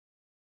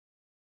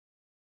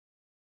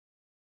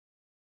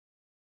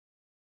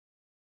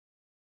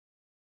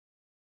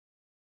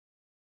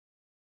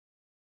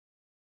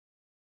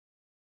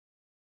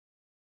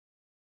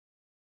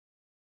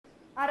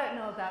I don't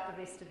know about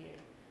the rest of you,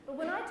 but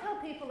when I tell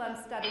people I'm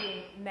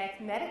studying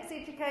mathematics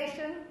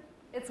education,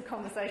 it's a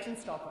conversation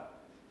stopper.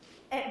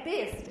 At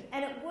best,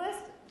 and at worst,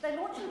 they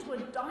launch into a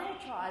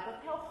diatribe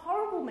of how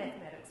horrible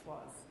mathematics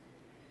was.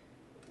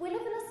 We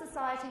live in a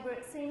society where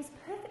it seems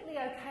perfectly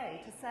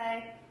okay to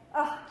say,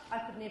 oh, I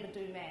could never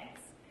do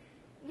maths.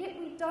 Yet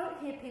we don't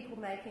hear people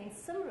making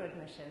similar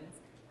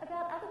admissions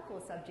about other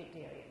core subject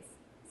areas,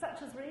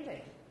 such as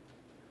reading.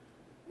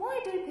 Why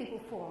do people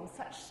form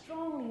such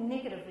strongly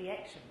negative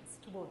reactions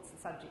towards the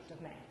subject of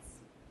maths?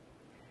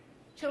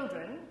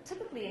 Children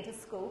typically enter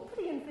school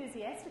pretty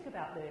enthusiastic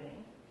about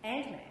learning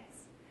and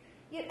maths,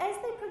 yet as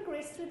they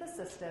progress through the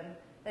system,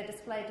 they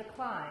display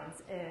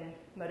declines in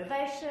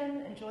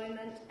motivation,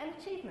 enjoyment, and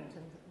achievement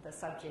in the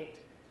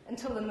subject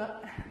until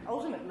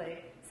ultimately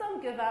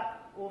some give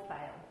up or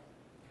fail.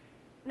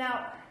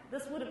 Now,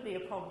 this wouldn't be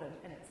a problem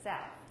in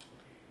itself,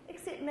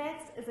 except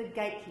maths is a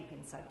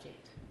gatekeeping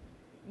subject.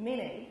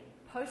 Many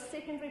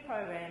post-secondary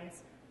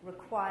programs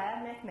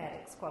require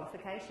mathematics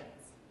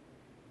qualifications,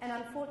 and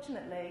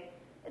unfortunately,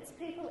 it's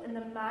people in the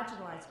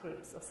marginalised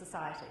groups of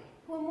society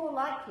who are more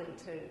likely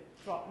to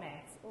drop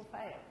maths or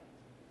fail.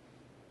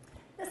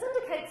 This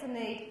indicates a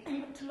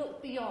need to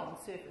look beyond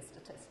surface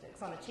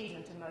statistics on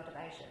achievement and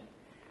motivation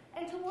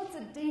and towards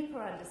a deeper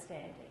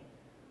understanding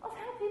of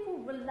how people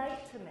relate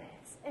to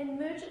maths and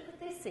merge it with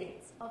their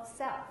sense of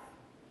self.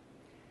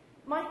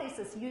 My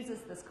thesis uses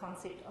this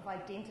concept of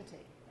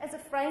identity as a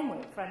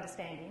framework for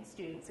understanding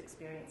students'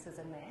 experiences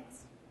in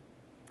maths.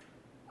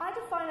 I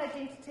define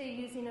identity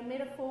using a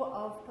metaphor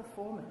of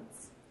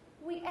performance.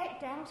 We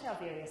act out our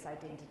various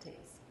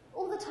identities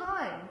all the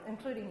time,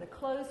 including the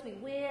clothes we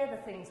wear,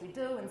 the things we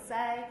do and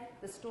say,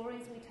 the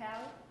stories we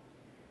tell.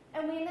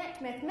 And we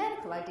enact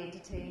mathematical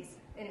identities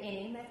in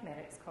any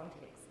mathematics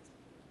context.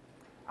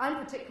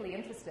 I'm particularly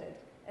interested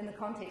in the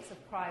context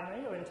of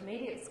primary or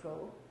intermediate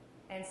school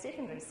and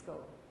secondary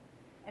school,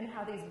 and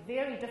how these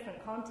very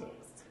different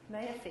contexts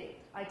may affect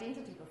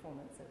identity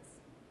performances.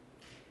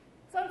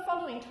 So I'm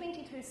following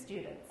 22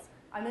 students.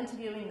 I'm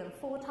interviewing them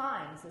 4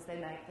 times as they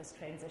make this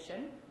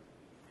transition.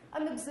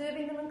 I'm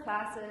observing them in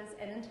classes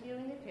and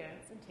interviewing their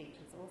parents and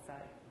teachers also.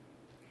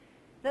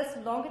 This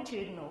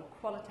longitudinal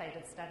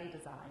qualitative study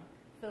design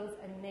fills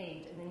a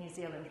need in the New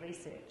Zealand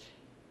research,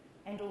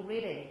 and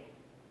already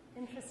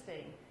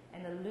interesting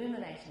and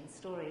illuminating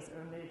stories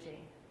are emerging.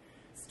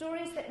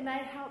 Stories that may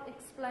help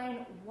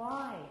explain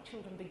why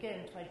children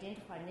begin to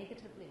identify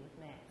negatively with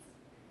maths,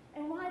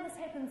 and why this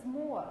happens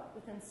more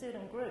within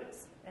certain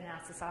groups in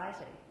our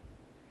society.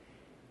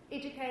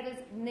 Educators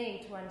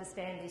need to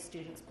understand these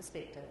students'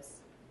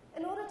 perspectives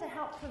in order to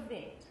help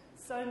prevent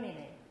so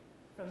many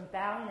from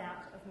bowing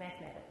out of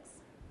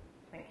mathematics.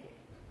 Thank you.